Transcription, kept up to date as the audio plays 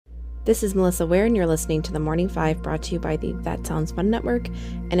This is Melissa Ware, and you're listening to the Morning Five, brought to you by the That Sounds Fun Network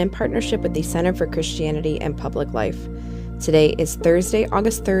and in partnership with the Center for Christianity and Public Life. Today is Thursday,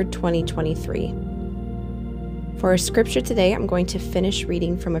 August 3rd, 2023. For our scripture today, I'm going to finish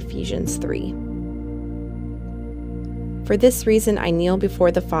reading from Ephesians 3. For this reason I kneel before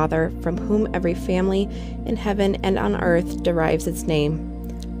the Father, from whom every family in heaven and on earth derives its name.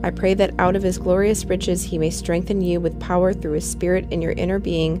 I pray that out of his glorious riches he may strengthen you with power through his Spirit in your inner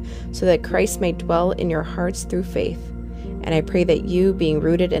being, so that Christ may dwell in your hearts through faith. And I pray that you, being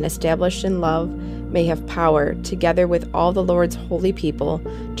rooted and established in love, may have power, together with all the Lord's holy people,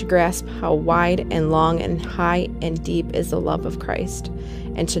 to grasp how wide and long and high and deep is the love of Christ,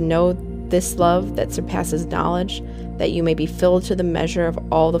 and to know this love that surpasses knowledge, that you may be filled to the measure of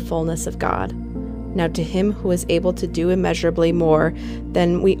all the fullness of God. Now to him who is able to do immeasurably more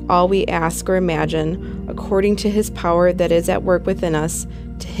than we ask or imagine, according to his power that is at work within us,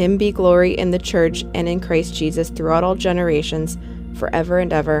 to him be glory in the church and in Christ Jesus throughout all generations, forever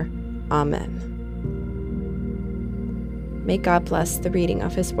and ever. Amen. May God bless the reading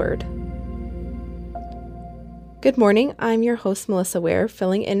of his word. Good morning, I'm your host Melissa Ware,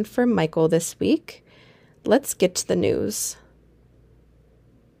 filling in for Michael this week. Let's get to the news.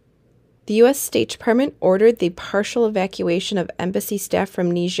 The U.S. State Department ordered the partial evacuation of embassy staff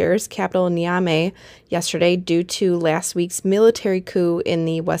from Niger's capital Niamey yesterday due to last week's military coup in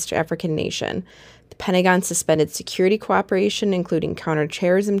the West African nation. The Pentagon suspended security cooperation, including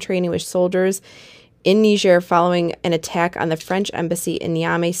counterterrorism training with soldiers in Niger following an attack on the French embassy in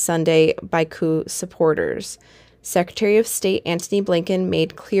Niamey Sunday by coup supporters. Secretary of State Antony Blinken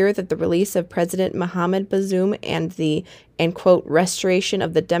made clear that the release of President Mohamed Bazoum and the, end quote, restoration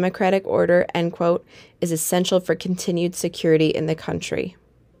of the democratic order, end quote, is essential for continued security in the country.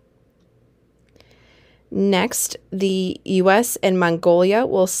 Next, the U.S. and Mongolia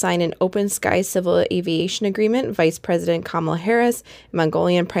will sign an open sky civil aviation agreement. Vice President Kamala Harris and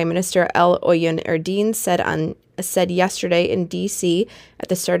Mongolian Prime Minister El Oyun Erdene said yesterday in D.C. at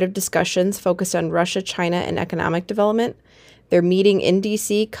the start of discussions focused on Russia, China, and economic development. Their meeting in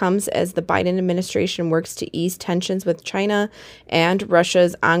D.C. comes as the Biden administration works to ease tensions with China and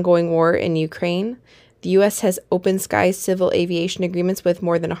Russia's ongoing war in Ukraine. The U.S. has open sky civil aviation agreements with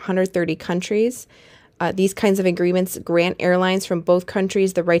more than 130 countries. These kinds of agreements grant airlines from both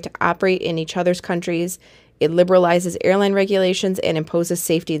countries the right to operate in each other's countries. It liberalizes airline regulations and imposes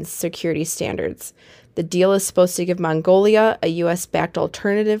safety and security standards. The deal is supposed to give Mongolia a U.S.-backed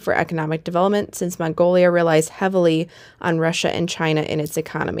alternative for economic development, since Mongolia relies heavily on Russia and China in its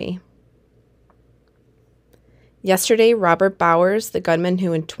economy. Yesterday, Robert Bowers, the gunman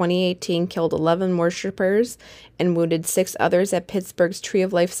who in 2018 killed 11 worshipers and wounded 6 others at Pittsburgh's Tree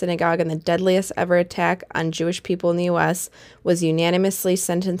of Life Synagogue in the deadliest ever attack on Jewish people in the U.S., was unanimously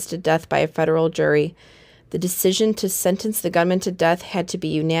sentenced to death by a federal jury. The decision to sentence the gunman to death had to be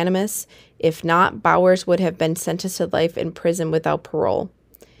unanimous. If not, Bowers would have been sentenced to life in prison without parole.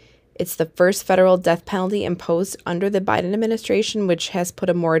 It's the first federal death penalty imposed under the Biden administration, which has put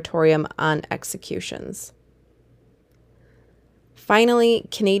a moratorium on executions. Finally,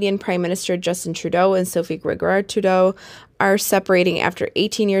 Canadian Prime Minister Justin Trudeau and Sophie Gregoire-Trudeau are separating after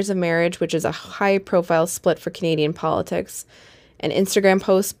 18 years of marriage, which is a high-profile split for Canadian politics. An Instagram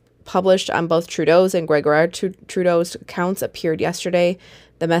post published on both Trudeau's and Gregoire-Trudeau's accounts appeared yesterday.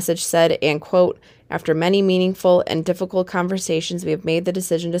 The message said, and quote, "After many meaningful and difficult conversations, we have made the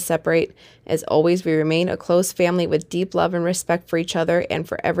decision to separate. As always, we remain a close family with deep love and respect for each other and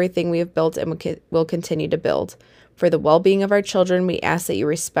for everything we have built and will continue to build. For the well-being of our children, we ask that you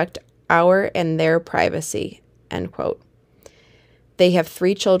respect our and their privacy," end quote. They have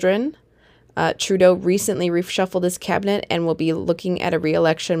 3 children. Trudeau recently reshuffled his cabinet and will be looking at a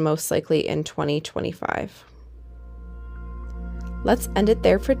re-election most likely in 2025. Let's end it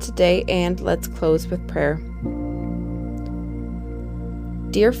there for today, and let's close with prayer.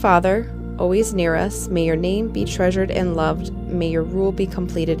 Dear Father, always near us, may your name be treasured and loved. May your rule be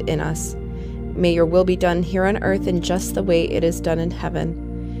completed in us. May your will be done here on earth in just the way it is done in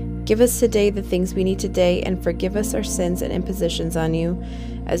heaven. Give us today the things we need today, and forgive us our sins and impositions on you,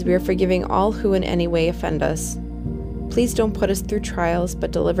 as we are forgiving all who in any way offend us. Please don't put us through trials,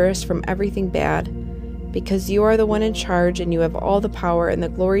 but deliver us from everything bad, because you are the one in charge and you have all the power, and the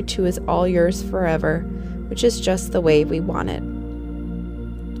glory too is all yours forever, which is just the way we want it.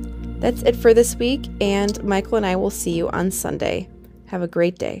 That's it for this week, and Michael and I will see you on Sunday. Have a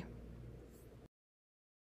great day.